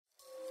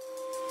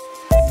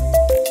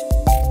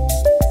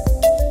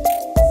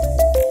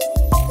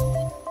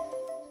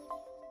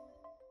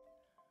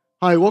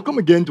Hi, welcome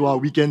again to our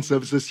weekend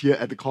services here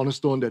at the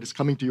Cornerstone that is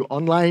coming to you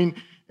online.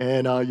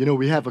 And,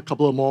 we have a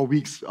couple of more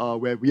weeks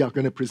where we are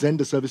going to present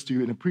the service to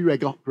you in a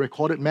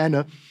pre-recorded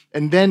manner.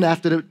 And then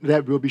after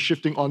that, we'll be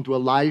shifting on to a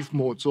live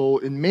mode. So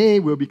in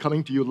May, we'll be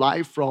coming to you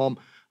live from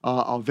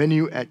our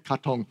venue at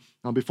Katong.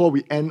 Now, before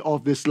we end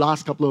off this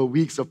last couple of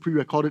weeks of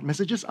pre-recorded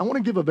messages, I want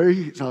to give a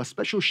very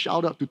special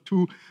shout out to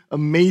two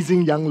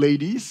amazing young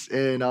ladies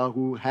and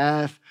who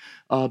have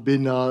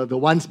been the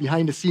ones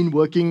behind the scene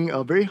working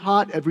very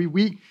hard every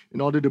week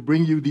in order to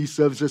bring you these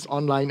services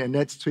online, and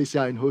that's Cui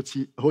Xia and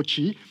Ho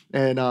Chi.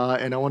 And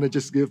I want to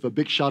just give a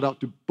big shout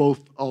out to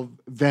both of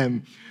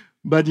them.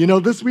 But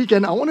this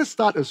weekend, I want to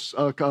start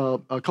a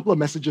couple of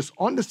messages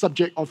on the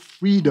subject of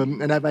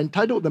freedom, and I've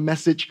entitled the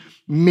message,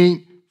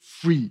 Made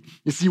Free.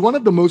 You see, one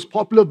of the most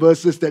popular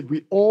verses that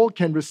we all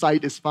can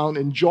recite is found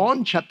in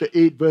John chapter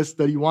 8, verse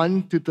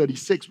 31 to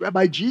 36,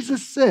 whereby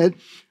Jesus said,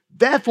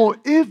 "Therefore,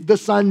 if the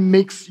Son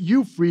makes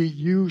you free,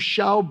 you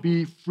shall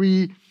be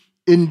free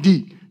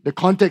indeed." The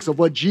context of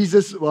what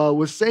Jesus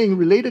was saying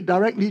related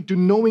directly to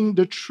knowing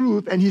the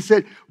truth, and he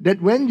said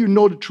that when you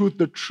know the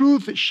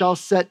truth shall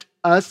set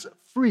us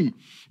free.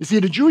 You see,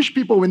 the Jewish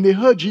people, when they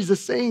heard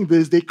Jesus saying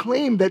this, they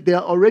claimed that they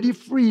are already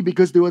free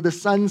because they were the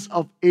sons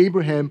of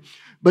Abraham.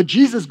 But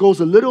Jesus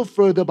goes a little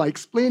further by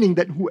explaining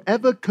that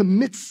whoever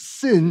commits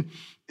sin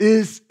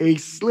is a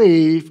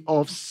slave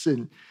of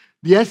sin.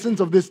 The essence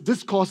of this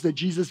discourse that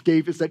Jesus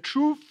gave is that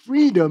true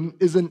freedom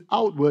isn't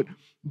outward,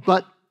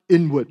 but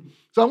inward.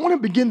 So I want to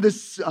begin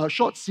this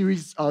short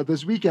series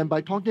this weekend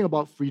by talking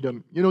about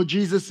freedom.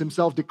 Jesus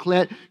himself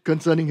declared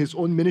concerning his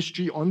own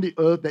ministry on the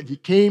earth that he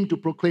came to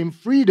proclaim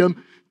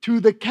freedom to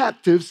the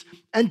captives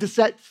and to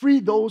set free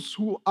those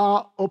who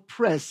are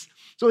oppressed.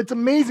 So it's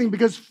amazing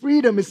because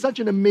freedom is such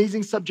an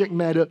amazing subject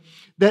matter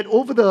that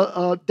over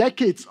the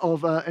decades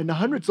of and the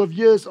hundreds of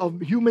years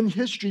of human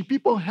history,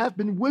 people have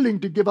been willing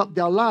to give up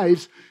their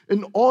lives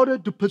in order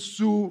to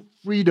pursue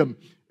freedom.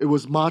 It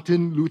was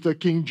Martin Luther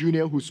King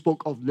Jr. who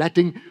spoke of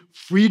letting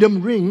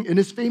freedom ring in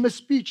his famous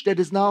speech that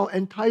is now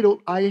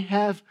entitled, "I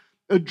Have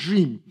a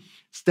Dream."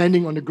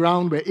 Standing on the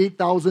ground where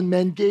 8,000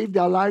 men gave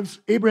their lives,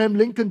 Abraham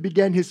Lincoln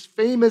began his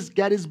famous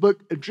Gettysburg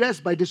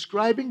Address by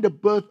describing the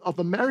birth of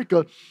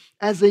America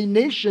as a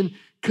nation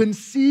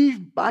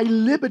conceived by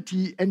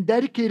liberty and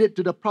dedicated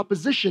to the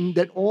proposition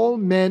that all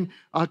men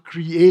are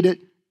created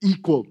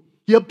equal.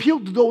 He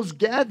appealed to those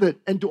gathered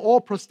and to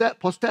all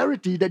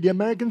posterity that the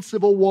American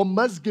Civil War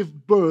must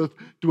give birth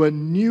to a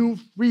new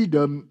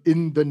freedom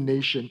in the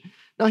nation.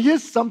 Now,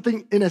 here's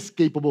something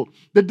inescapable.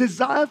 The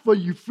desire for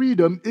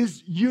freedom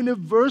is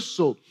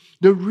universal.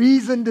 The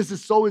reason this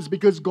is so is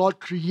because God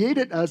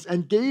created us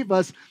and gave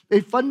us a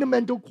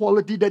fundamental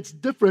quality that's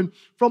different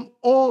from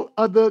all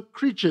other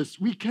creatures.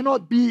 We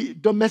cannot be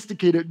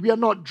domesticated. We are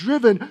not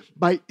driven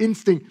by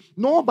instinct,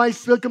 nor by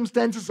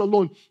circumstances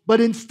alone, but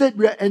instead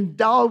we are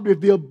endowed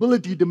with the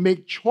ability to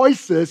make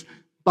choices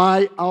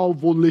by our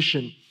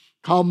volition.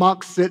 Karl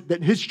Marx said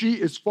that history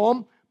is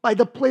formed by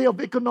the play of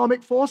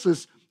economic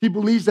forces. He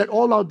believes that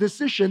all our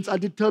decisions are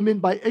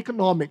determined by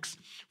economics.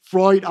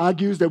 Freud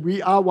argues that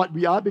we are what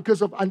we are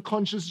because of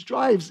unconscious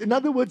drives. In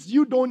other words,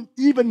 you don't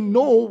even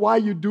know why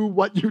you do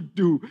what you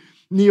do.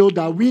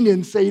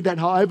 Neo-Darwinians say that,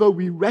 however,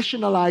 we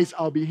rationalize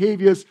our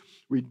behaviors,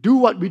 we do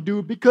what we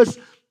do because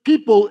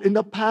people in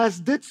the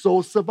past did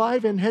so,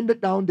 survived and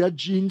handed down their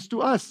genes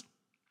to us.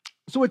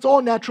 So it's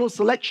all natural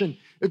selection.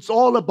 It's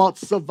all about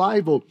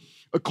survival.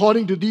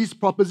 According to these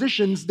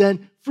propositions,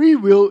 then free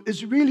will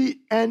is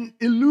really an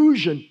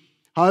illusion.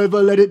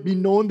 However, let it be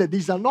known that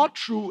these are not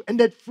true and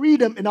that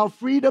freedom and our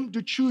freedom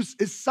to choose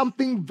is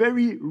something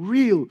very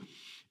real.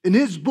 In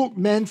his book,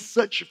 Man's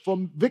Search for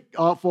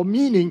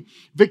Meaning,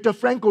 Viktor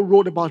Frankl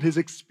wrote about his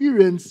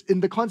experience in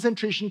the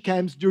concentration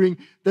camps during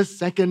the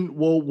Second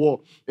World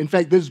War. In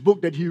fact, this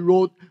book that he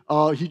wrote,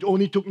 he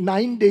only took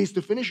 9 days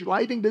to finish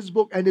writing this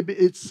book, and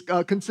it's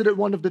considered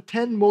one of the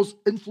 10 most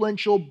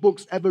influential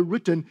books ever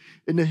written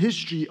in the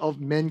history of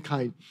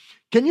mankind.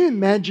 Can you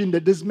imagine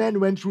that this man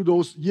went through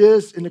those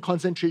years in the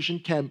concentration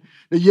camp,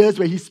 the years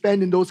where he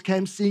spent in those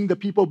camps seeing the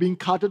people being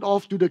carted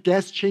off to the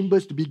gas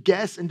chambers to be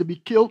gassed and to be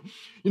killed,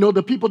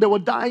 the people that were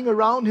dying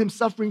around him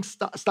suffering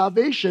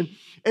starvation.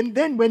 And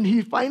then when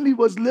he finally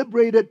was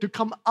liberated to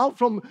come out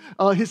from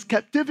his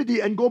captivity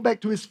and go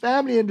back to his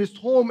family and his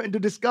home and to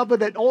discover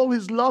that all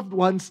his loved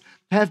ones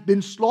have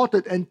been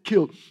slaughtered and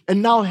killed,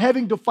 and now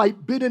having to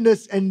fight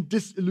bitterness and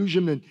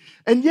disillusionment.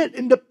 And yet,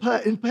 in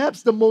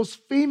perhaps the most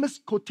famous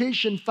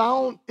quotation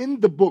found in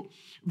the book,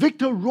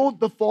 Victor wrote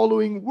the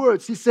following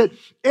words. He said,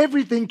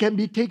 "Everything can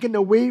be taken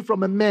away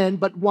from a man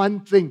but one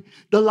thing,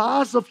 the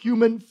last of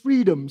human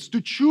freedoms, to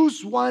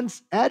choose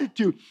one's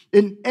attitude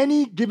in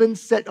any given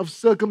set of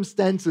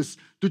circumstances,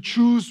 to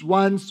choose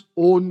one's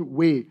own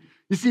way."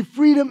 You see,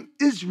 freedom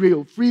is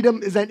real.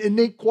 Freedom is an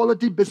innate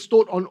quality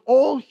bestowed on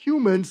all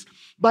humans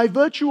by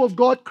virtue of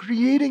God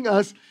creating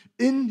us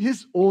in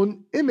His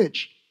own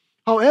image.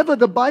 However,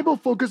 the Bible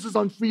focuses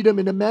on freedom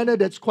in a manner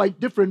that's quite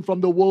different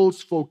from the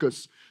world's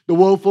focus. The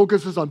world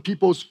focuses on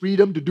people's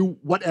freedom to do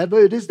whatever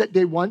it is that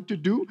they want to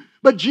do,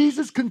 but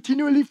Jesus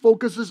continually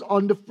focuses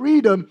on the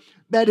freedom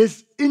that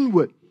is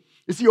inward.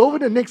 You see, over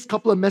the next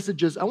couple of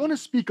messages, I want to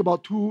speak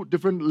about two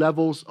different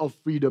levels of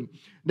freedom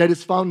that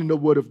is found in the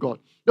Word of God.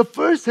 The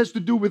first has to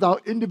do with our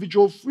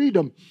individual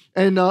freedom,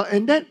 and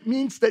that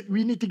means that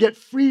we need to get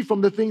free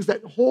from the things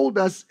that hold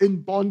us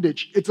in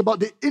bondage. It's about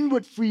the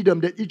inward freedom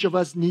that each of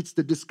us needs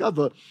to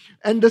discover.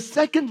 And the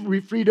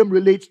second freedom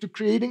relates to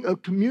creating a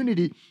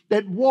community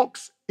that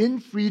walks in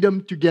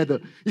freedom together.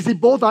 You see,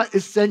 both are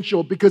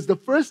essential because the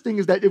first thing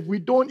is that if we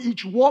don't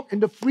each walk in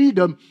the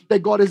freedom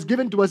that God has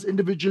given to us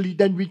individually,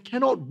 then we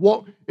cannot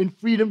walk in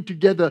freedom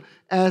together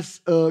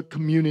as a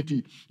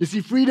community. You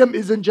see, freedom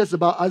isn't just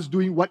about us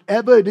doing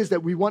whatever it is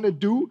that we want to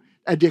do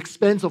at the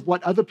expense of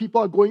what other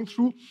people are going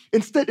through.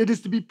 Instead, it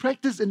is to be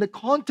practiced in the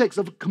context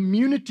of a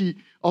community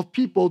of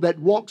people that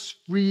walks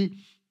free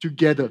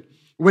together.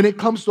 When it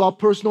comes to our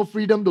personal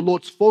freedom, the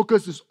Lord's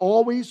focus is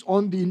always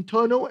on the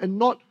internal and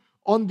not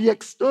on the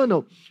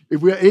external.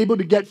 If we are able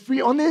to get free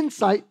on the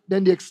inside,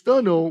 then the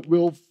external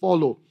will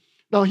follow.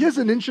 Now, here's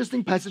an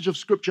interesting passage of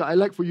scripture I'd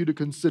like for you to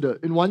consider.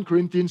 In 1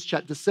 Corinthians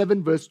chapter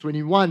 7, verse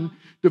 21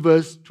 to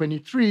verse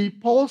 23,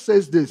 Paul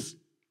says this: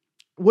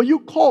 "Were you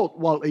called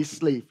while a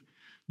slave?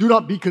 Do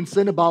not be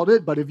concerned about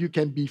it, but if you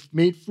can be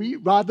made free,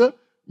 rather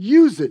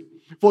use it.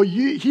 For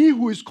he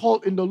who is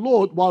called in the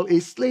Lord while a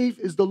slave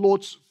is the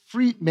Lord's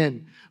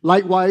freedman.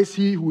 Likewise,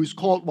 he who is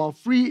called while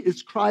free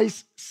is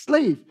Christ's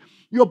slave.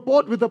 You are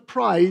bought with a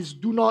price.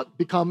 Do not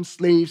become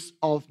slaves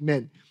of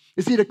men."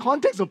 You see, the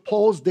context of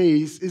Paul's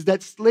days is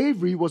that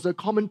slavery was a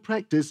common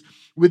practice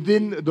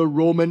within the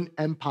Roman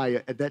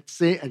Empire. At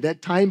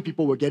that time,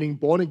 people were getting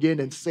born again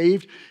and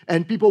saved,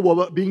 and people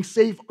were being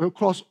saved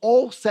across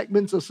all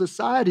segments of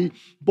society,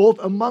 both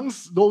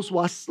amongst those who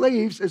are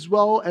slaves as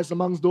well as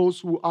amongst those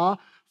who are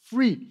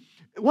free.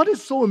 What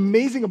is so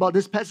amazing about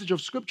this passage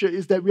of scripture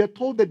is that we are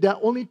told that there are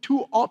only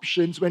two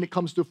options when it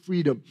comes to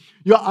freedom.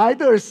 You're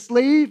either a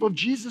slave of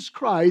Jesus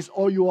Christ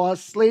or you are a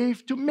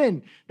slave to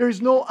men. There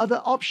is no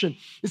other option.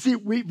 You see,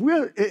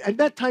 we're at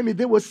that time, if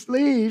they were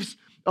slaves,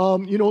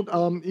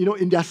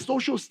 in their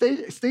social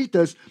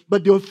status,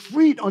 but they're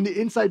freed on the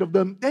inside of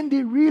them, then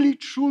they really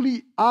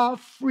truly are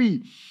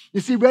free.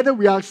 You see, whether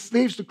we are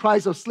slaves to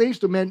Christ or slaves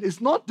to men is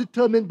not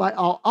determined by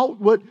our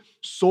outward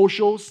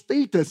social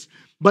status.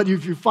 But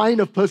if you find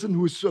a person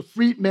who's a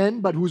freed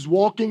man, but who's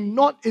walking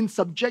not in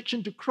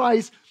subjection to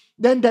Christ,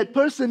 then that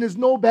person is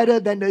no better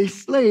than a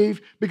slave,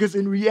 because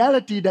in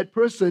reality, that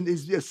person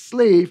is a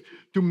slave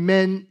to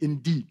men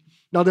indeed.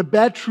 Now, the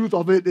bad truth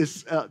of it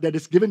is that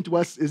is given to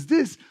us is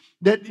this: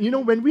 that,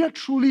 when we are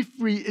truly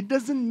free, it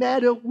doesn't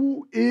matter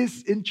who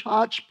is in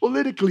charge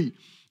politically.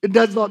 It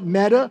does not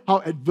matter how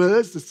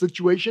adverse the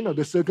situation or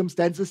the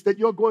circumstances that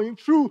you're going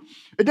through.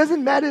 It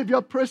doesn't matter if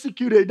you're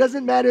persecuted. It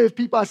doesn't matter if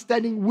people are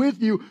standing with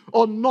you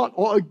or not,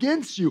 or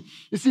against you.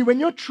 You see,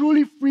 when you're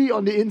truly free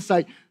on the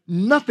inside,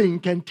 nothing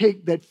can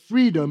take that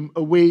freedom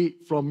away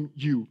from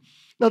you.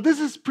 Now,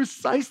 this is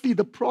precisely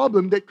the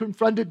problem that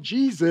confronted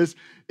Jesus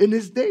in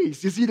his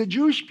days. You see, the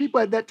Jewish people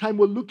at that time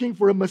were looking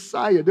for a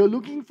Messiah. They were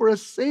looking for a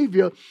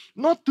Savior,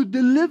 not to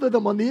deliver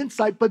them on the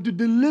inside, but to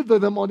deliver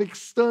them on the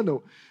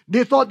external.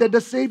 They thought that the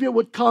Savior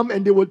would come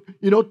and they would,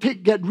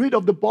 get rid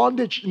of the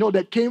bondage,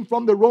 that came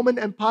from the Roman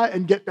Empire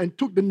and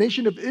took the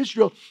nation of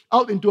Israel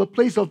out into a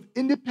place of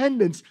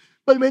independence.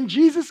 But when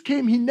Jesus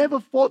came, he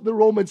never fought the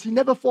Romans. He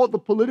never fought the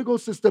political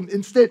system.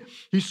 Instead,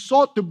 he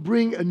sought to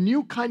bring a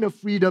new kind of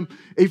freedom,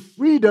 a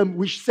freedom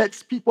which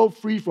sets people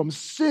free from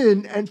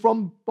sin and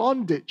from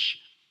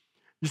bondage.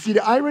 You see,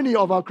 the irony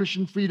of our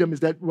Christian freedom is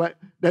that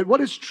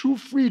what is true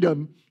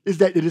freedom is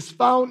that it is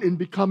found in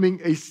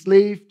becoming a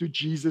slave to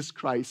Jesus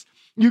Christ.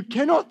 You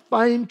cannot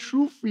find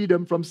true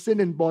freedom from sin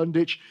and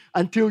bondage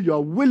until you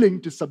are willing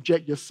to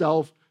subject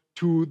yourself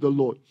to the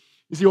Lord.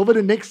 You see, over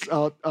the next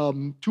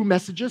two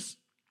messages,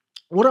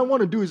 what I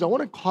want to do is I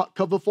want to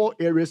cover 4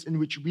 areas in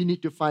which we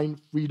need to find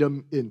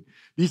freedom in.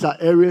 These are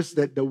areas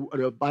that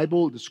the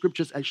Bible, the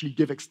scriptures actually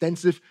give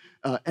extensive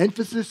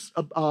emphasis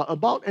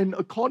about. And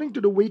according to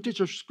the weightage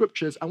of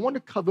scriptures, I want to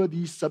cover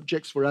these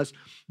subjects for us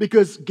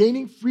because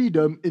gaining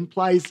freedom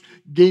implies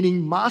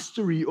gaining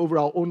mastery over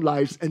our own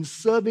lives and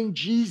serving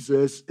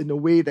Jesus in a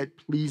way that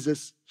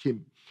pleases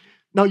him.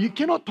 Now, you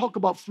cannot talk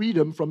about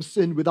freedom from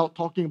sin without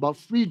talking about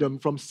freedom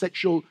from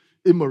sexual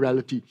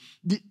immorality.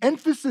 The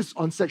emphasis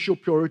on sexual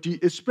purity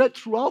is spread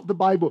throughout the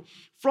Bible,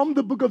 from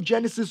the book of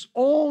Genesis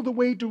all the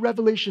way to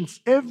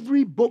Revelations.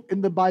 Every book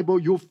in the Bible,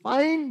 you'll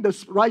find the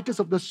writers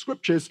of the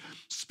scriptures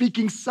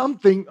speaking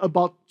something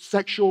about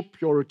sexual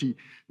purity.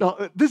 Now,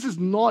 this is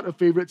not a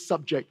favorite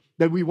subject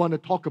that we want to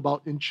talk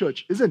about in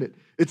church, isn't it?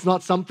 It's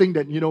not something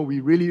that, we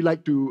really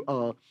like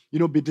to,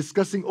 be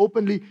discussing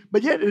openly,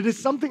 but yet it is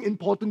something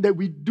important that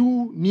we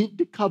do need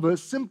to cover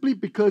simply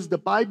because the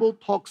Bible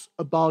talks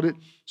about it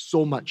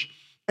so much.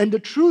 And the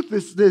truth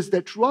is this,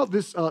 that throughout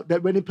this,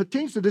 that when it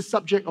pertains to this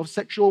subject of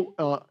sexual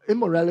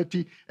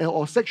immorality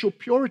or sexual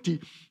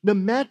purity, the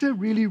matter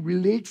really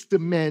relates to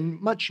men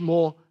much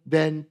more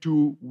than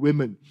to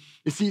women.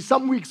 You see,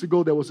 some weeks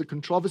ago, there was a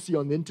controversy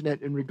on the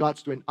internet in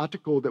regards to an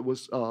article that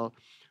was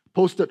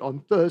posted on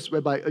Thursday,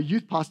 whereby a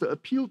youth pastor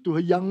appealed to her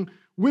young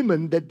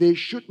women that they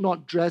should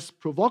not dress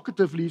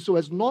provocatively so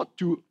as not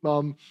to,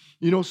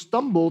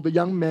 stumble the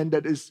young man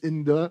that is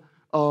in the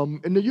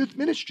youth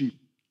ministry.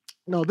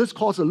 Now, this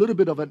caused a little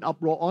bit of an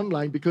uproar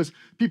online because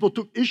people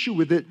took issue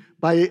with it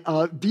by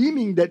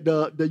deeming that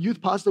the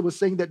youth pastor was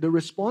saying that the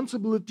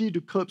responsibility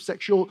to curb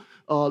sexual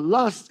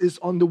lust is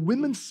on the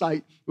women's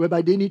side,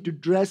 whereby they need to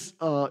dress,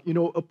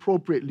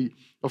 appropriately.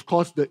 Of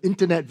course, the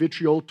internet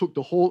vitriol took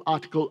the whole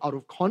article out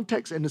of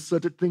context and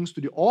asserted things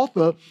to the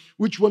author,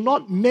 which were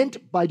not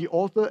meant by the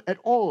author at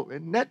all.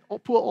 And that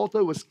poor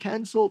author was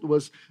cancelled,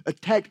 was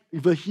attacked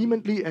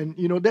vehemently, and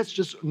that's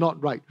just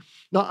not right.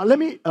 Now, let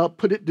me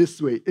put it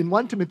this way. In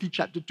 1 Timothy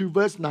chapter 2,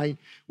 verse 9,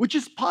 which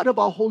is part of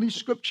our Holy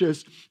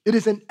Scriptures, it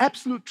is an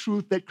absolute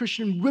truth that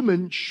Christian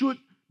women should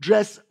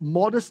dress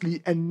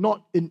modestly and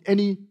not in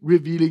any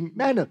revealing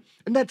manner.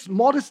 And that's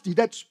modesty,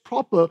 that's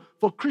proper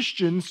for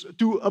Christians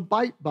to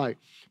abide by.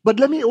 But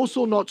let me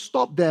also not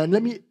stop there, and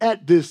let me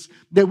add this,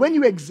 that when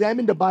you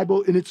examine the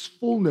Bible in its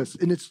fullness,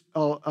 in its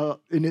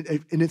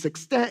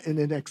extent, in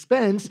its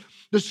expanse,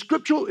 the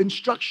scriptural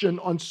instruction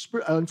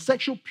on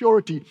sexual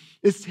purity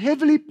is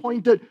heavily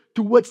pointed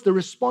towards the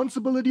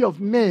responsibility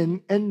of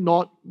men and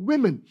not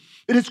women.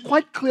 It is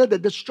quite clear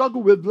that the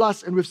struggle with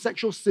lust and with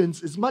sexual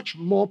sins is much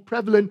more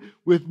prevalent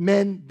with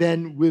men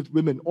than with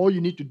women. All you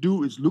need to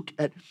do is look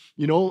at,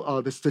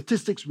 the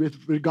statistics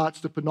with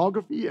regards to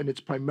pornography, and it's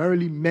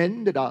primarily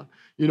men that are,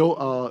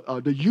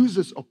 the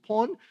users of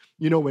porn.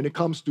 When it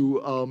comes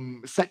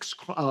to sex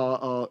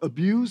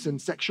abuse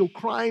and sexual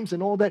crimes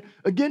and all that,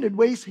 again, it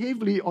weighs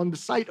heavily on the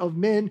side of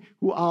men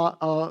who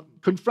are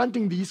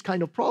confronting these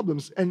kind of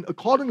problems. And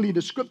accordingly,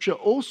 the scripture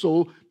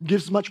also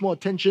gives much more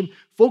attention,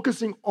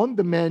 focusing on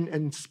the men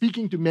and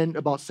speaking to men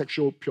about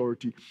sexual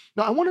purity.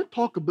 Now, I want to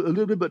talk a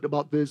little bit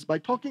about this by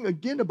talking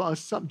again about a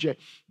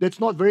subject that's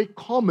not very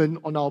common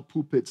on our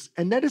pulpits,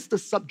 and that is the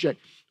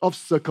subject of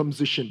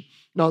circumcision.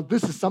 Now,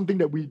 this is something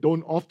that we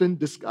don't often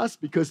discuss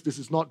because this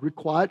is not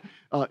required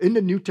in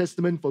the New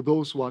Testament for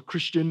those who are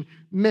Christian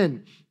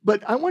men.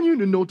 But I want you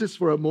to notice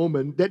for a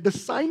moment that the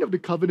sign of the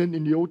covenant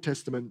in the Old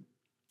Testament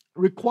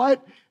required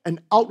an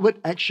outward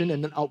action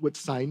and an outward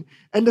sign.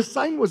 And the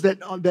sign was that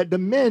the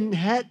men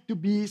had to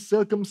be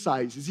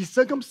circumcised. You see,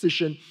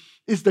 circumcision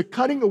is the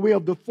cutting away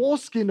of the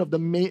foreskin of the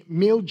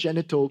male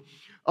genital.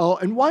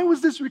 And why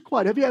was this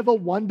required? Have you ever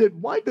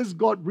wondered why does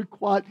God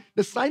require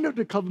the sign of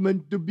the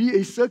covenant to be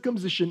a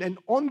circumcision and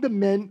on the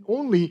men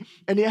only,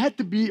 and it had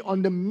to be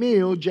on the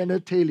male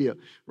genitalia,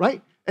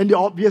 right? And the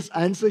obvious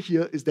answer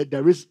here is that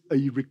there is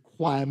a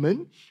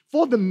requirement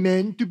for the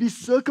men to be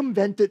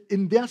circumvented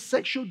in their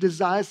sexual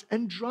desires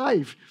and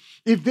drive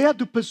if they are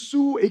to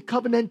pursue a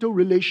covenantal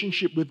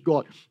relationship with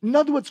God. In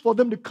other words, for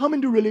them to come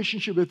into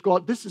relationship with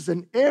God, this is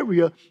an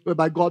area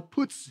whereby God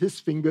puts his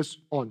fingers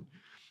on.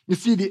 You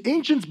see, the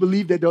ancients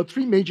believed that there are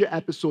three major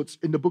episodes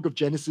in the book of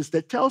Genesis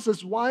that tells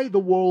us why the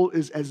world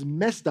is as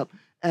messed up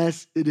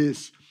as it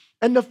is.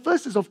 And the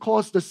first is, of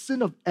course, the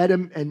sin of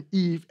Adam and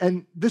Eve.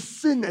 And this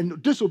sin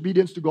and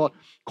disobedience to God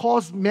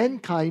caused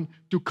mankind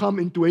to come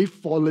into a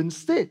fallen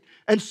state.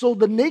 And so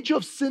the nature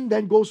of sin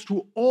then goes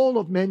through all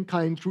of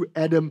mankind through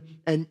Adam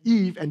and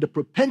Eve. And the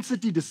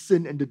propensity to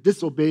sin and to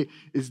disobey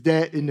is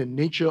there in the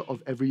nature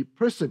of every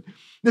person.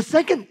 The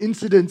second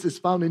incident is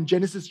found in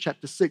Genesis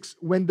chapter 6,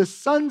 when the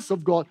sons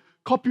of God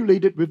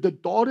copulated with the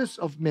daughters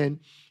of men.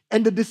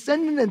 And the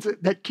descendants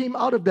that came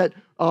out of that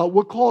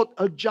were called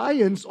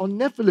giants or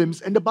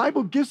Nephilims. And the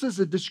Bible gives us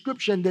a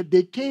description that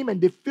they came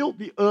and they filled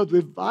the earth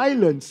with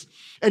violence.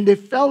 And they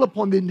fell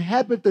upon the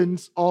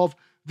inhabitants of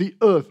the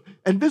earth.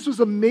 And this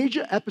was a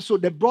major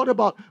episode that brought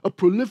about a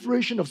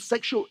proliferation of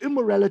sexual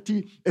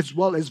immorality as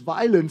well as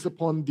violence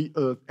upon the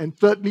earth. And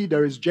thirdly,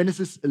 there is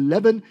Genesis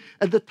 11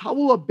 at the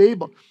Tower of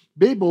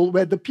Babel,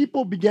 where the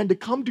people began to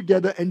come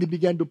together and they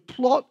began to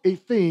plot a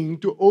thing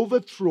to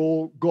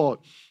overthrow God.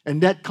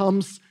 And that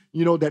comes,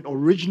 that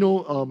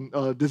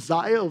original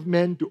desire of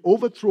men to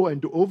overthrow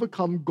and to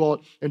overcome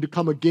God and to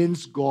come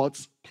against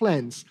God's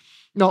plans.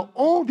 Now,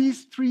 all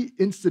these three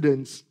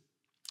incidents,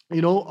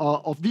 one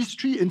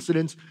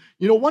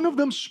of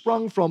them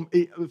sprung from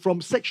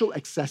sexual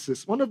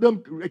excesses. One of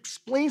them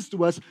explains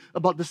to us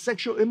about the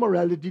sexual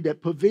immorality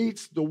that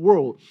pervades the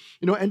world.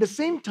 At the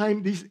same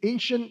time, these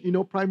ancient,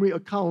 primary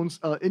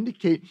accounts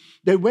indicate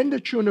that when the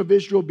children of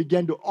Israel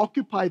began to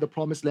occupy the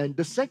promised land,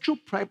 the sexual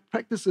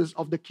practices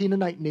of the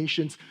Canaanite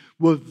nations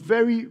were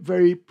very,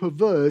 very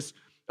perverse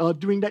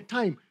during that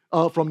time.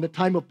 From the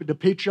time of the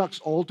patriarchs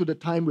all to the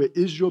time where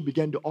Israel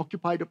began to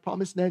occupy the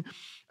promised land.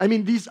 I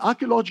mean, these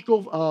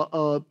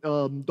archaeological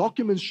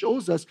documents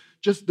shows us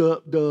just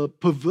the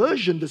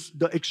perversion,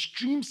 the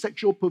extreme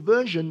sexual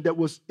perversion that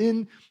was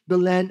in the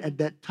land at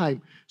that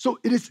time. So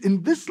it is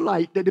in this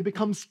light that it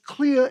becomes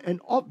clear and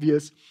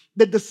obvious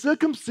that the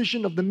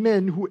circumcision of the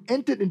men who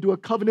entered into a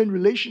covenant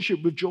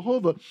relationship with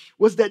Jehovah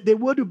was that they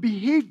were to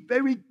behave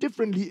very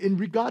differently in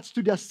regards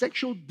to their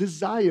sexual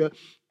desire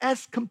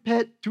as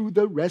compared to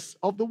the rest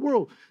of the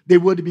world. They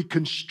were to be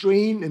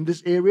constrained in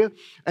this area,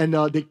 and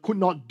they could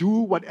not do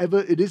whatever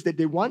it is that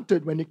they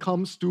wanted when it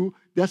comes to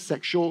their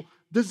sexual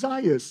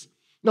desires.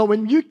 Now,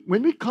 when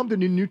we come to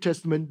the New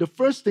Testament, the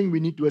first thing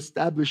we need to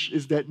establish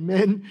is that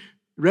men,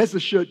 rest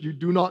assured, you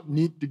do not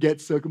need to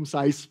get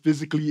circumcised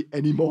physically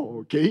anymore,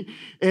 okay?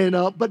 And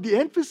but the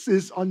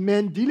emphasis on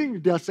men dealing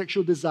with their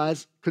sexual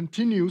desires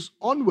continues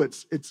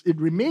onwards. It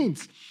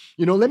remains.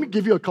 Let me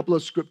give you a couple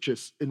of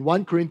scriptures. In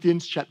 1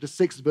 Corinthians chapter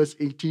 6, verse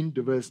 18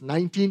 to verse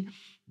 19,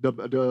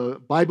 the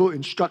Bible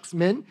instructs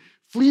men,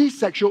 flee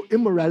sexual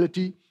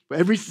immorality. For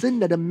every sin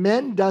that a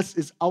man does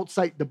is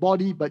outside the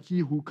body, but he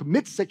who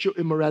commits sexual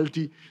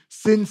immorality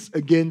sins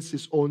against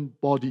his own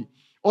body.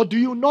 Or do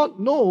you not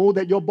know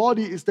that your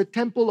body is the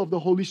temple of the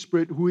Holy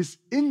Spirit who is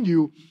in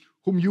you,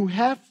 whom you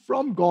have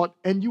from God,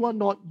 and you are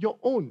not your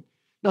own?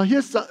 Now,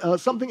 here's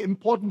something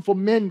important for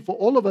men, for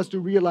all of us to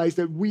realize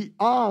that we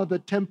are the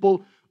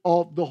temple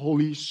of the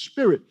Holy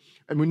Spirit.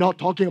 And we're not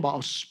talking about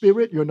our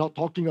spirit. You're not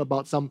talking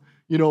about some,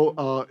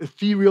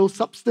 ethereal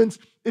substance.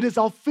 It is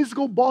our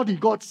physical body.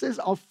 God says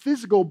our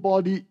physical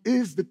body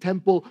is the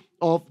temple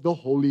of the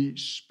Holy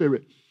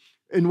Spirit.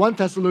 In 1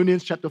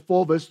 Thessalonians chapter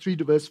 4, verse 3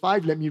 to verse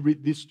 5, let me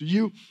read this to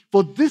you.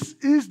 For this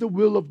is the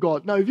will of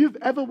God. Now, if you've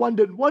ever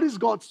wondered what is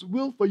God's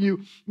will for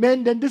you,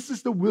 men, then this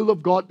is the will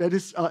of God that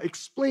is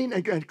explained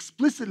and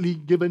explicitly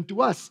given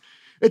to us.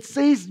 It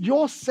says,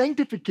 your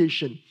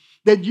sanctification,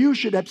 that you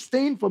should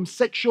abstain from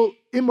sexual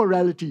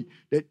immorality,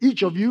 that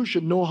each of you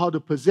should know how to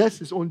possess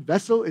his own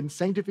vessel in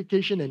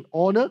sanctification and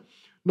honor,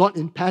 not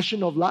in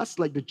passion of lust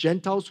like the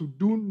Gentiles who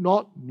do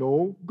not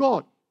know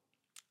God.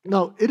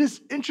 Now, it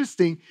is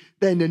interesting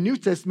that in the New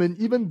Testament,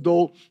 even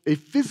though a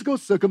physical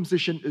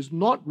circumcision is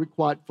not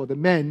required for the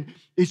men,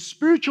 a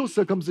spiritual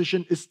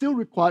circumcision is still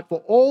required for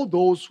all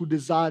those who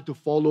desire to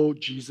follow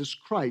Jesus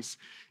Christ.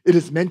 It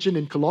is mentioned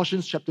in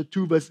Colossians chapter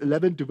 2, verse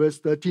 11 to verse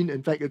 13.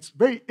 In fact, it's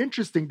very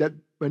interesting that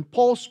when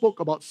Paul spoke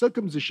about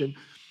circumcision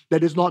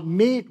that is not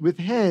made with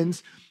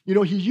hands, he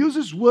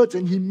uses words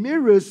and he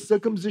mirrors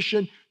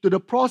circumcision to the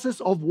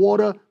process of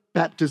water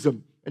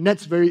baptism. And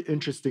that's very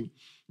interesting.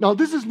 Now,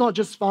 this is not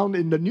just found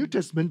in the New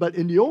Testament, but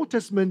in the Old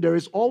Testament, there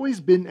has always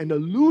been an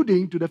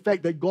alluding to the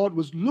fact that God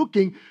was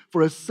looking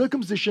for a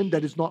circumcision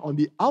that is not on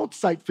the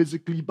outside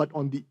physically, but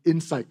on the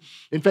inside.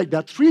 In fact, there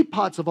are three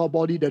parts of our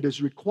body that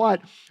is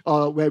required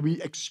where we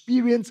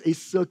experience a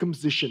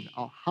circumcision: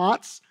 our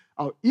hearts,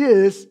 our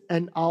ears,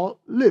 and our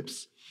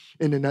lips.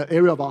 And in the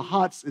area of our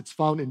hearts, it's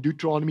found in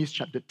Deuteronomy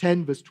chapter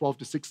 10, verse 12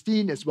 to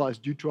 16, as well as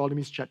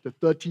Deuteronomy chapter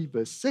 30,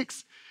 verse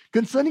 6.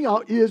 Concerning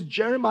our ears,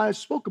 Jeremiah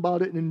spoke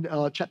about it in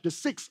chapter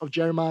 6 of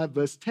Jeremiah,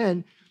 verse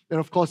 10, and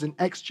of course in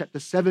Acts chapter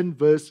 7,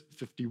 verse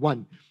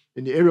 51.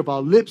 In the area of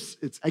our lips,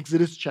 it's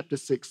Exodus chapter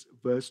 6,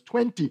 verse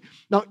 20.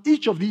 Now,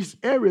 each of these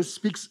areas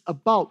speaks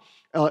about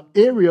an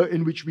area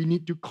in which we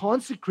need to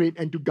consecrate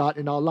and to guard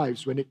in our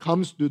lives. When it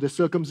comes to the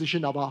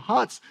circumcision of our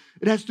hearts,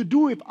 it has to do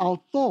with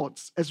our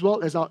thoughts as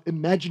well as our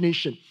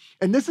imagination.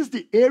 And this is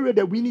the area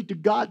that we need to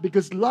guard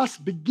because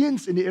lust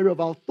begins in the area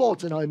of our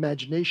thoughts and our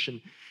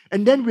imagination.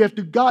 And then we have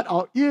to guard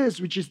our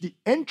ears, which is the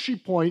entry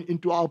point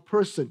into our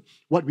person.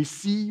 What we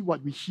see,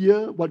 what we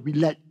hear, what we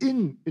let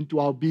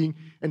into our being.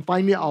 And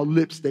finally, our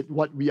lips, that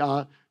what we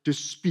are to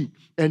speak.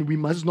 And we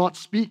must not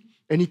speak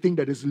anything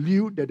that is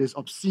lewd, that is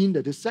obscene,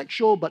 that is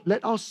sexual, but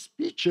let our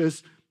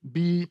speeches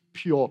be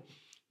pure.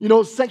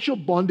 Sexual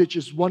bondage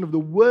is one of the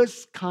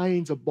worst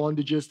kinds of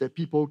bondages that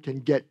people can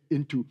get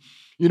into.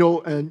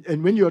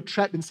 And when you're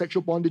trapped in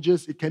sexual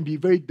bondages, it can be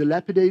very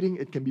dilapidating.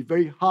 It can be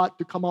very hard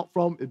to come out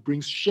from. It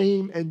brings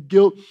shame and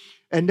guilt.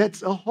 And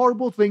that's a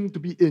horrible thing to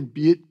be in,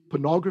 be it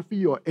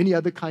pornography or any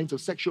other kinds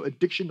of sexual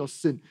addiction or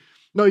sin.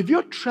 Now, if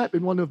you're trapped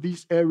in one of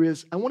these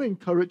areas, I want to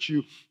encourage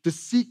you to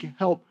seek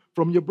help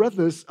from your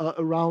brothers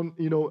around,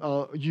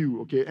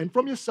 you, okay? And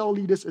from your cell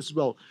leaders as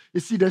well. You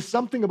see, there's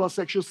something about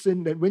sexual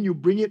sin that when you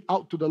bring it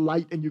out to the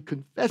light and you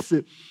confess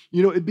it,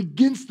 it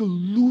begins to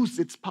lose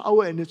its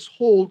power and its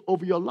hold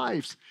over your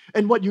lives.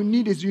 And what you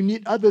need is you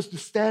need others to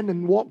stand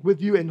and walk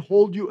with you and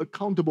hold you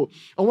accountable.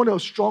 I want to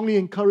strongly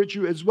encourage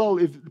you as well,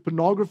 if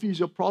pornography is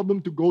your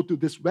problem, to go to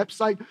this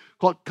website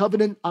called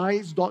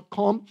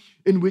covenanteyes.com,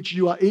 in which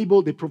you are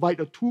able, they provide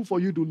a tool for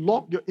you to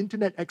lock your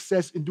internet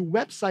access into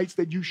websites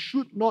that you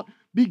should not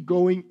be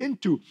going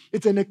into.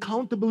 It's an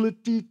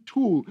accountability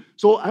tool.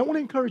 So I want to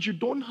encourage you,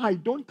 don't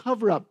hide, don't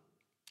cover up.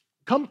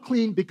 Come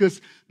clean, because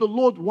the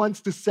Lord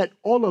wants to set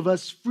all of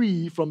us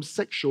free from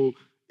sexual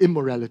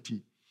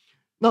immorality.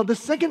 Now, the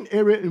second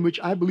area in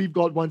which I believe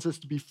God wants us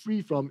to be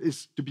free from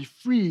is to be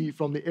free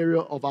from the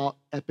area of our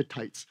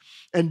appetites.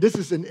 And this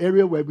is an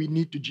area where we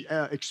need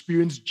to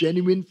experience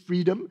genuine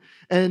freedom.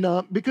 And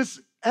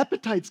because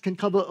appetites can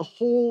cover a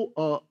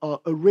whole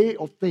array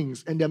of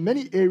things, and there are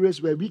many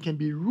areas where we can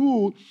be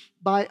ruled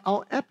by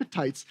our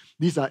appetites.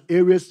 These are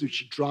areas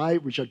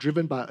which are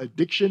driven by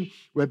addiction,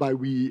 whereby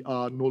we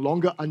are no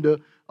longer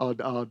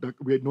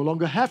we no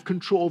longer have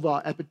control over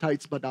our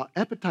appetites, but our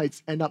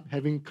appetites end up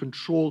having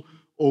control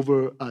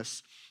over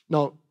us.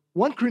 Now,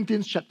 1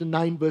 Corinthians chapter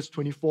 9, verse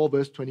 24,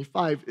 verse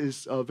 25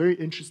 is a very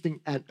interesting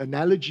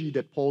analogy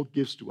that Paul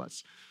gives to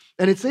us.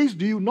 And it says,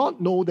 "Do you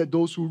not know that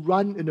those who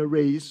run in a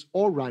race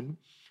or run,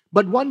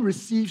 but one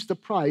receives the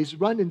prize,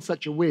 run in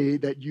such a way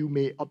that you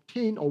may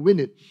obtain or win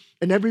it?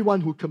 And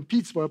everyone who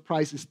competes for a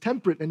prize is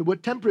temperate." And the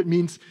word temperate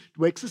means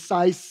to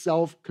exercise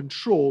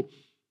self-control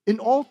in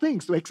all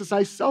things, to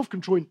exercise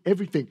self-control in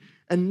everything.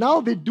 And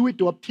now they do it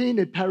to obtain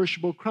a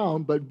perishable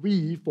crown, but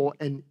we for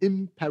an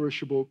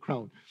imperishable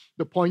crown.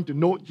 The point to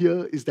note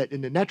here is that in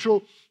the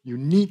natural, you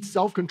need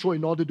self-control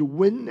in order to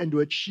win and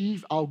to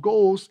achieve our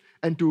goals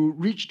and to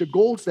reach the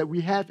goals that we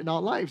have in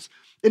our lives.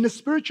 In the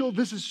spiritual,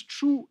 this is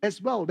true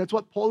as well. That's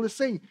what Paul is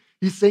saying.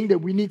 He's saying that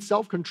we need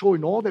self-control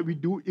in all that we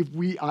do if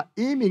we are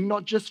aiming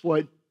not just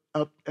for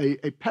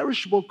a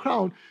perishable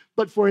crown,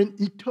 but for an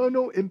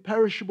eternal,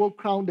 imperishable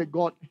crown that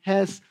God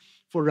has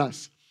for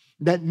us.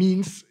 That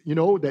means,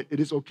 that it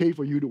is okay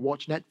for you to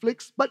watch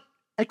Netflix, but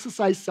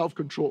exercise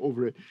self-control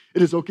over it.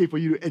 It is okay for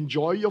you to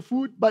enjoy your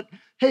food, but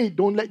hey,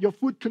 don't let your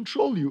food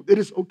control you. It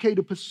is okay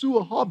to pursue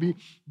a hobby,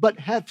 but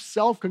have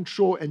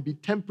self-control and be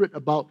temperate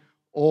about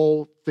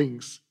all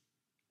things.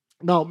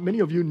 Now, many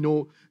of you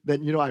know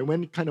that, I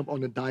went kind of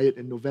on a diet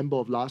in November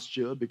of last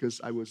year because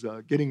I was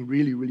getting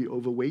really, really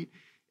overweight.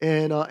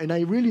 And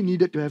I really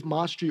needed to have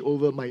mastery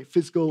over my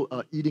physical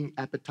eating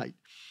appetite.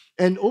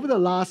 And over the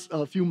last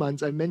few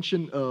months, I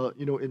mentioned,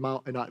 in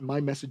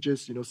my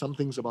messages, some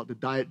things about the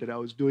diet that I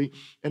was doing.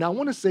 And I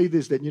want to say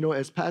this, that,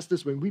 as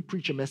pastors, when we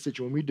preach a message,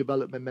 when we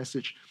develop a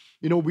message,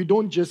 we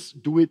don't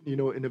just do it,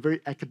 in a very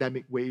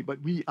academic way,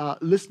 but we are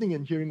listening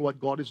and hearing what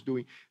God is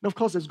doing. And of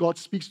course, as God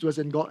speaks to us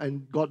and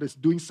God is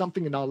doing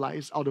something in our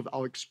lives out of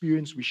our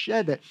experience, we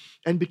share that.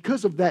 And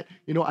because of that,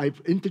 I've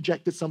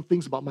interjected some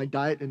things about my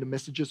diet in the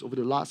messages over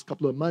the last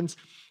couple of months.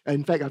 And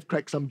in fact, I've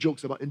cracked some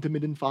jokes about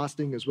intermittent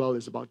fasting as well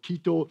as about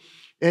keto.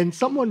 And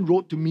someone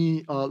wrote to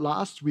me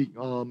last week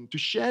to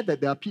share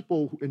that there are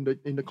people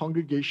in the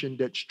congregation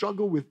that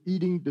struggle with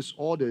eating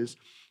disorders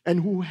and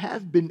who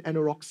have been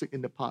anorexic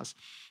in the past.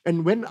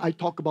 And when I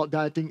talk about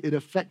dieting, it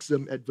affects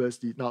them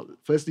adversely. Now,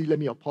 firstly, let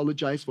me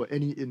apologize for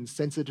any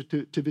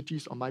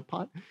insensitivities on my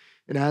part.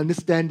 And I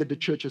understand that the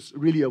church is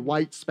really a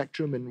wide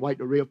spectrum and wide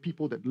array of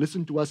people that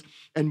listen to us.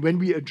 And when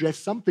we address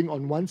something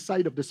on one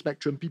side of the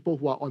spectrum, people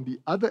who are on the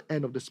other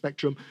end of the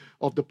spectrum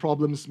of the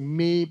problems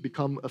may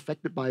become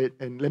affected by it.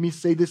 And let me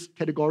say this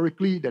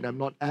categorically, that I'm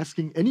not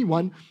asking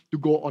anyone to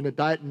go on a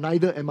diet,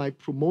 neither am I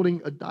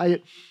promoting a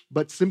diet,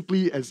 but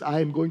simply as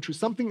I am going through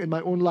something in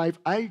my own life,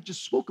 I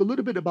just spoke a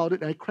little bit about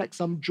it and I cracked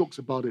some jokes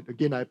about it.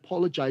 Again, I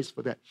apologize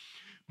for that.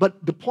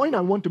 But the point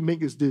I want to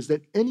make is this,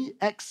 that any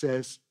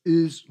excess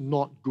is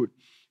not good.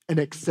 An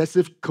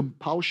excessive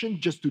compulsion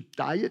just to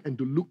diet and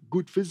to look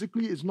good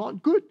physically is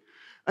not good.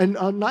 And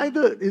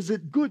neither is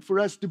it good for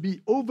us to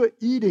be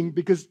overeating,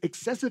 because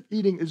excessive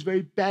eating is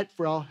very bad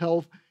for our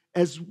health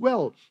as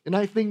well. And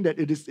I think that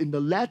it is in the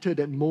latter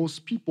that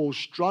most people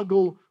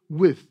struggle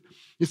with.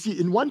 You see,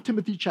 in 1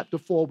 Timothy chapter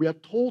 4, we are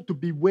told to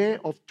beware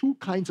of two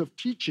kinds of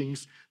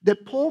teachings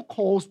that Paul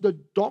calls the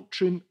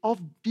doctrine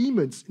of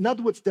demons. In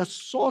other words, their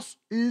source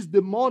is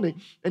demonic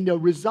and their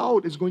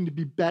result is going to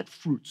be bad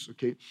fruits,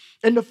 okay?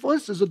 And the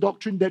first is a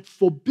doctrine that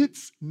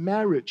forbids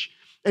marriage.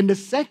 And the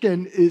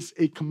second is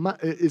a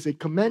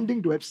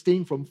commanding to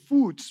abstain from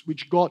foods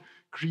which God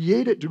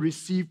created to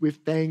receive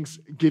with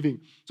thanksgiving.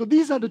 So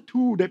these are the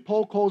two that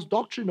Paul calls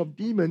doctrine of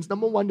demons.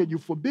 Number one, that you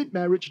forbid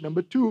marriage.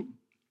 Number two,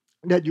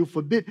 that you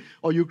forbid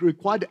or you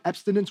require the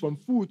abstinence from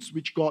foods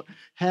which God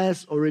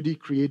has already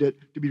created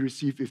to be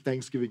received with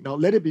thanksgiving. Now,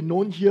 let it be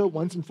known here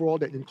once and for all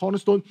that in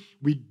Cornerstone,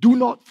 we do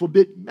not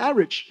forbid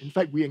marriage. In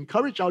fact, we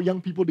encourage our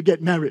young people to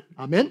get married.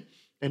 Amen?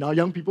 And our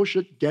young people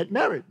should get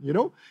married,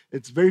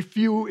 It's very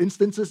few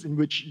instances in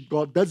which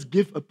God does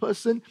give a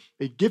person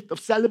a gift of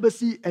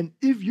celibacy. And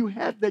if you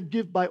have that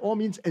gift, by all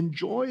means,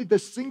 enjoy the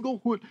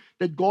singlehood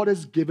that God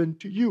has given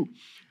to you.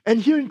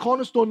 And here in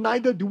Cornerstone,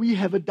 neither do we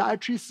have a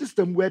dietary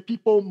system where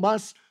people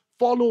must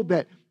follow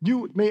that.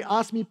 You may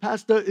ask me,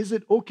 Pastor, is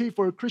it okay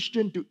for a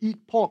Christian to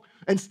eat pork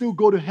and still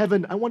go to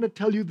heaven? I want to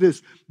tell you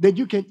this, that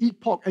you can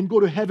eat pork and go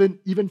to heaven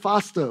even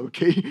faster,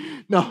 okay?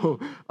 Now,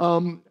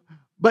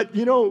 but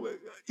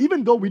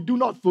even though we do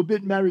not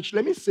forbid marriage,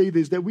 let me say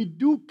this, that we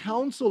do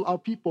counsel our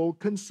people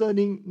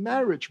concerning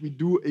marriage. We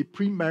do a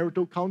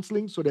premarital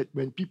counseling so that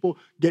when people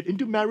get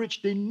into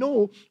marriage, they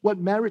know what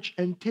marriage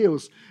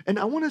entails. And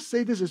I want to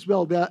say this as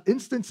well. There are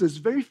instances,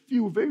 very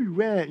few, very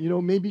rare,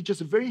 maybe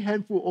just a very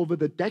handful over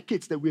the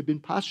decades that we've been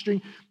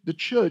pastoring the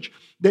church,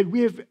 that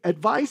we have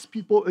advised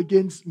people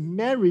against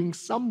marrying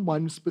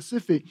someone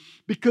specific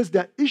because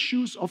there are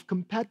issues of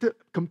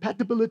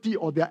compatibility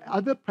or there are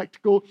other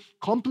practical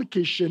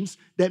complications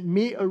that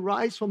may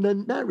arise from their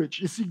marriage.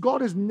 You see,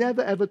 God has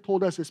never ever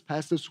told us as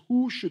pastors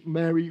who should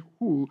marry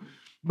who,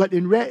 but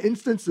in rare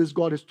instances,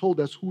 God has told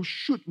us who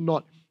should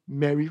not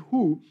marry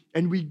who,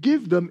 and we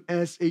give them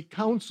as a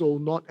counsel,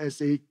 not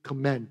as a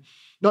command.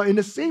 Now, in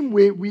the same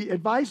way, we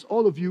advise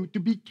all of you to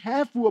be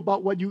careful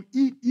about what you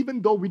eat,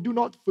 even though we do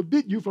not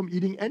forbid you from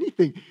eating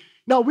anything.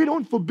 Now, we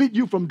don't forbid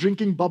you from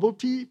drinking bubble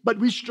tea, but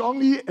we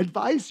strongly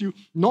advise you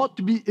not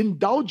to be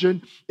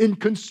indulgent in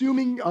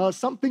consuming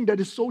something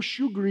that is so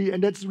sugary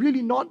and that's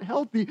really not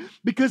healthy.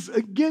 Because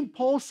again,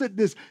 Paul said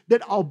this,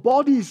 that our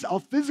bodies, our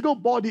physical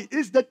body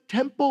is the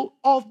temple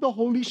of the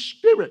Holy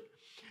Spirit.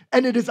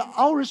 And it is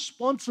our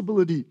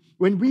responsibility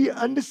when we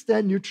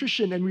understand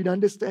nutrition and we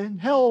understand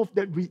health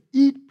that we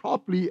eat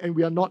properly and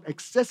we are not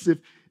excessive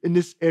in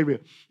this area.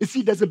 You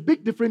see, there's a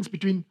big difference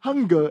between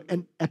hunger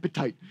and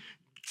appetite.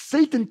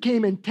 Satan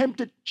came and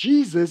tempted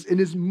Jesus in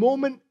his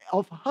moment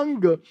of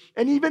hunger.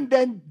 And even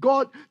then,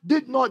 God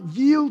did not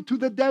yield to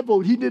the devil.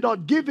 He did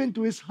not give in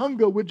to his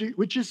hunger,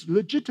 which is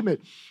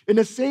legitimate. In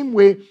the same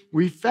way,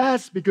 we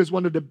fast because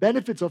one of the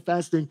benefits of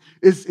fasting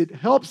is it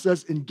helps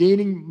us in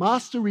gaining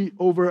mastery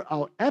over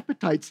our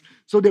appetites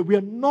so that we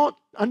are not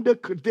under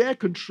their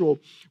control,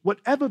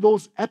 whatever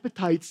those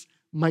appetites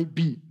might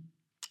be.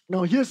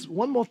 Now, here's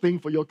one more thing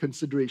for your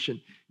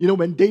consideration. You know,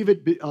 when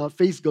David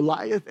faced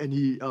Goliath and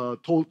he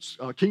told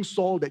King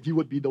Saul that he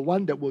would be the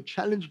one that will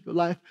challenge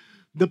Goliath,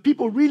 the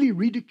people really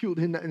ridiculed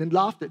him and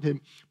laughed at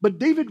him. But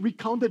David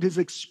recounted his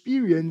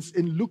experience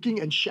in looking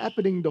and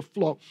shepherding the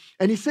flock.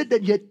 And he said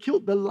that he had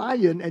killed the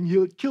lion and he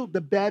had killed the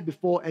bear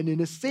before, and in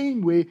the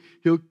same way,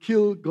 he'll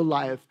kill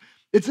Goliath.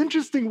 It's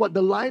interesting what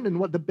the lion and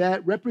what the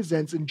bear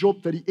represents. In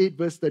Job 38,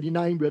 verse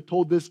 39, we are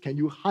told this: can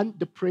you hunt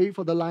the prey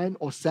for the lion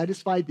or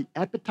satisfy the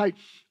appetite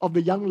of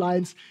the young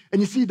lions?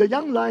 And you see, the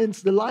young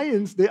lions, the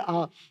lions, they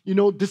are,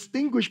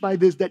 distinguished by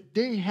this, that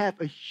they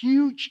have a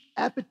huge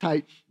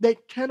appetite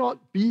that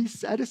cannot be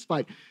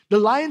satisfied. The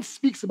lion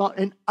speaks about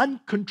an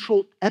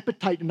uncontrolled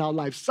appetite in our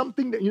lives,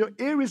 something that,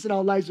 areas in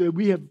our lives where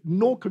we have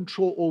no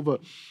control over.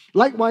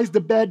 Likewise,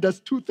 the bear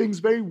does two things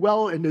very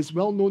well and is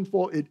well known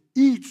for: it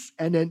eats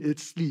and then it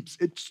sleeps.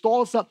 It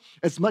stores up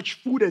as much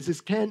food as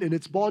it can in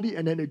its body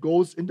and then it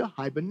goes into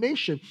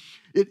hibernation.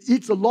 It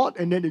eats a lot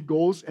and then it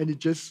goes and it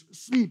just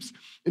sleeps.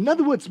 In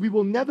other words, we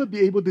will never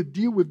be able to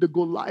deal with the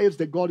Goliaths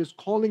that God is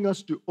calling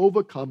us to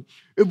overcome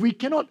if we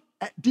cannot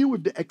deal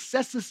with the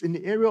excesses in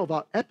the area of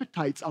our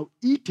appetites, our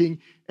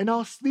eating, and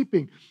our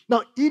sleeping.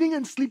 Now, eating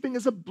and sleeping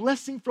is a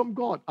blessing from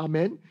God.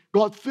 Amen.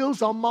 God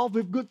fills our mouth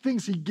with good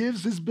things. He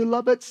gives His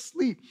beloved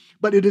sleep.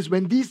 But it is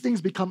when these things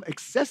become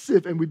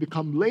excessive and we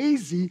become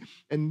lazy,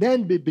 and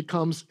then it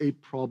becomes a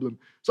problem.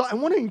 So I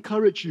want to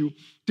encourage you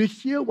to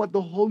hear what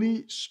the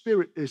Holy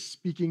Spirit is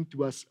speaking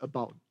to us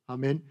about.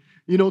 Amen.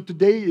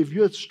 Today, if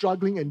you're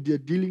struggling and you're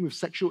dealing with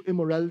sexual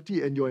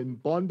immorality and you're in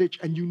bondage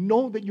and you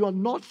know that you are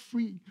not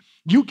free,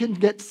 you can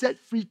get set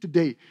free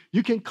today.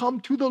 You can come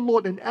to the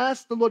Lord and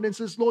ask the Lord and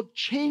says, Lord,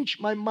 change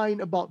my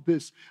mind about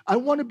this. I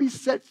want to be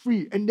set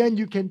free. And then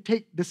you can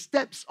take the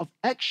steps of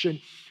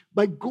action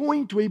by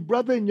going to a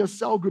brother in your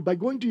cell group, by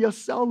going to your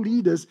cell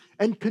leaders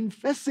and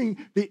confessing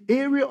the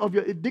area of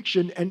your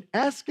addiction and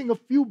asking a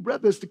few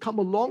brothers to come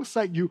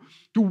alongside you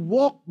to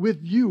walk with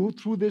you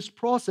through this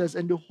process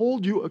and to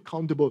hold you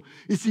accountable.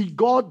 You see,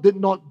 God did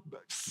not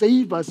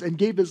save us and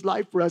gave His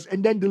life for us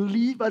and then to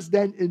leave us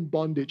then in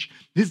bondage.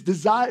 His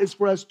desire is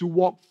for us to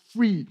walk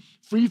free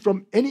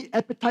from any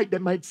appetite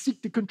that might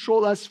seek to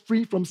control us,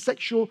 free from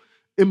sexual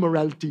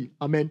immorality.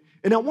 Amen.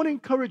 And I want to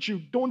encourage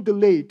you, don't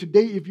delay.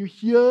 Today, if you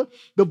hear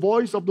the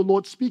voice of the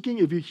Lord speaking,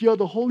 if you hear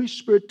the Holy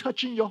Spirit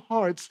touching your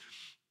hearts,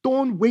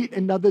 don't wait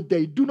another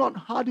day. Do not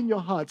harden your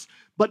hearts,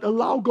 but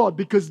allow God,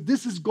 because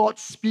this is God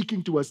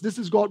speaking to us. This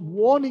is God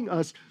warning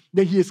us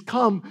that He has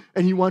come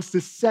and He wants to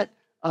set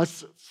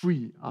us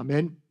free.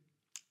 Amen.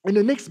 In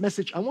the next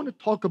message, I want to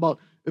talk about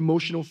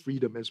emotional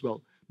freedom as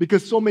well,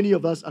 because so many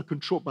of us are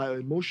controlled by our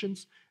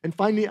emotions. And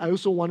finally, I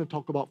also want to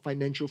talk about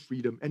financial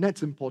freedom. And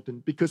that's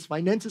important because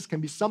finances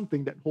can be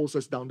something that holds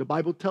us down. The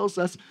Bible tells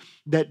us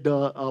that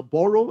the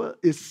borrower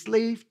is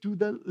slave to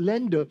the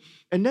lender.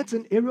 And that's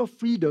an area of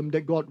freedom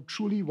that God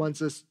truly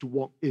wants us to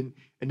walk in.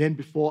 And then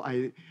before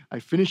I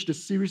finish the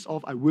series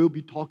off, I will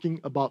be talking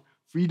about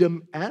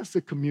freedom as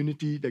a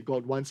community that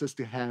God wants us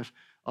to have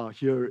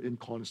here in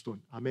Cornerstone.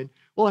 Amen.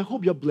 Well, I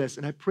hope you're blessed,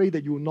 and I pray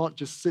that you will not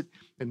just sit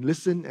and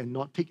listen and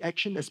not take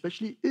action,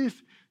 especially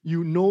if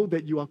you know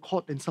that you are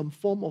caught in some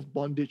form of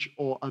bondage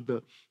or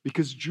other,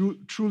 because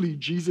truly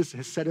Jesus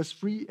has set us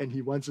free, and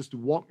He wants us to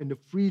walk in the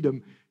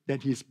freedom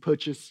that He has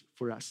purchased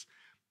for us.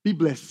 Be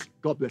blessed.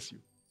 God bless you.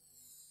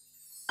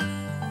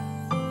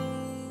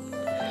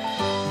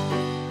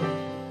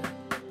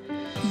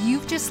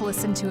 You've just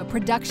listened to a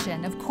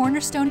production of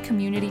Cornerstone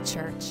Community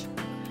Church.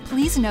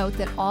 Please note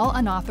that all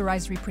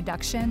unauthorized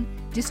reproduction,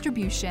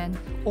 distribution,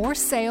 or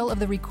sale of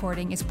the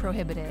recording is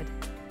prohibited.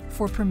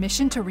 For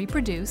permission to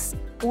reproduce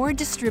or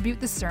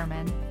distribute the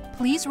sermon,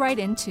 please write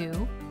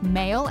into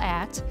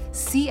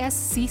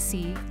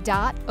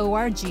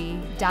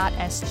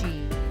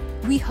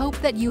mail@cscc.org.sg. We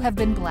hope that you have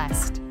been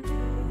blessed.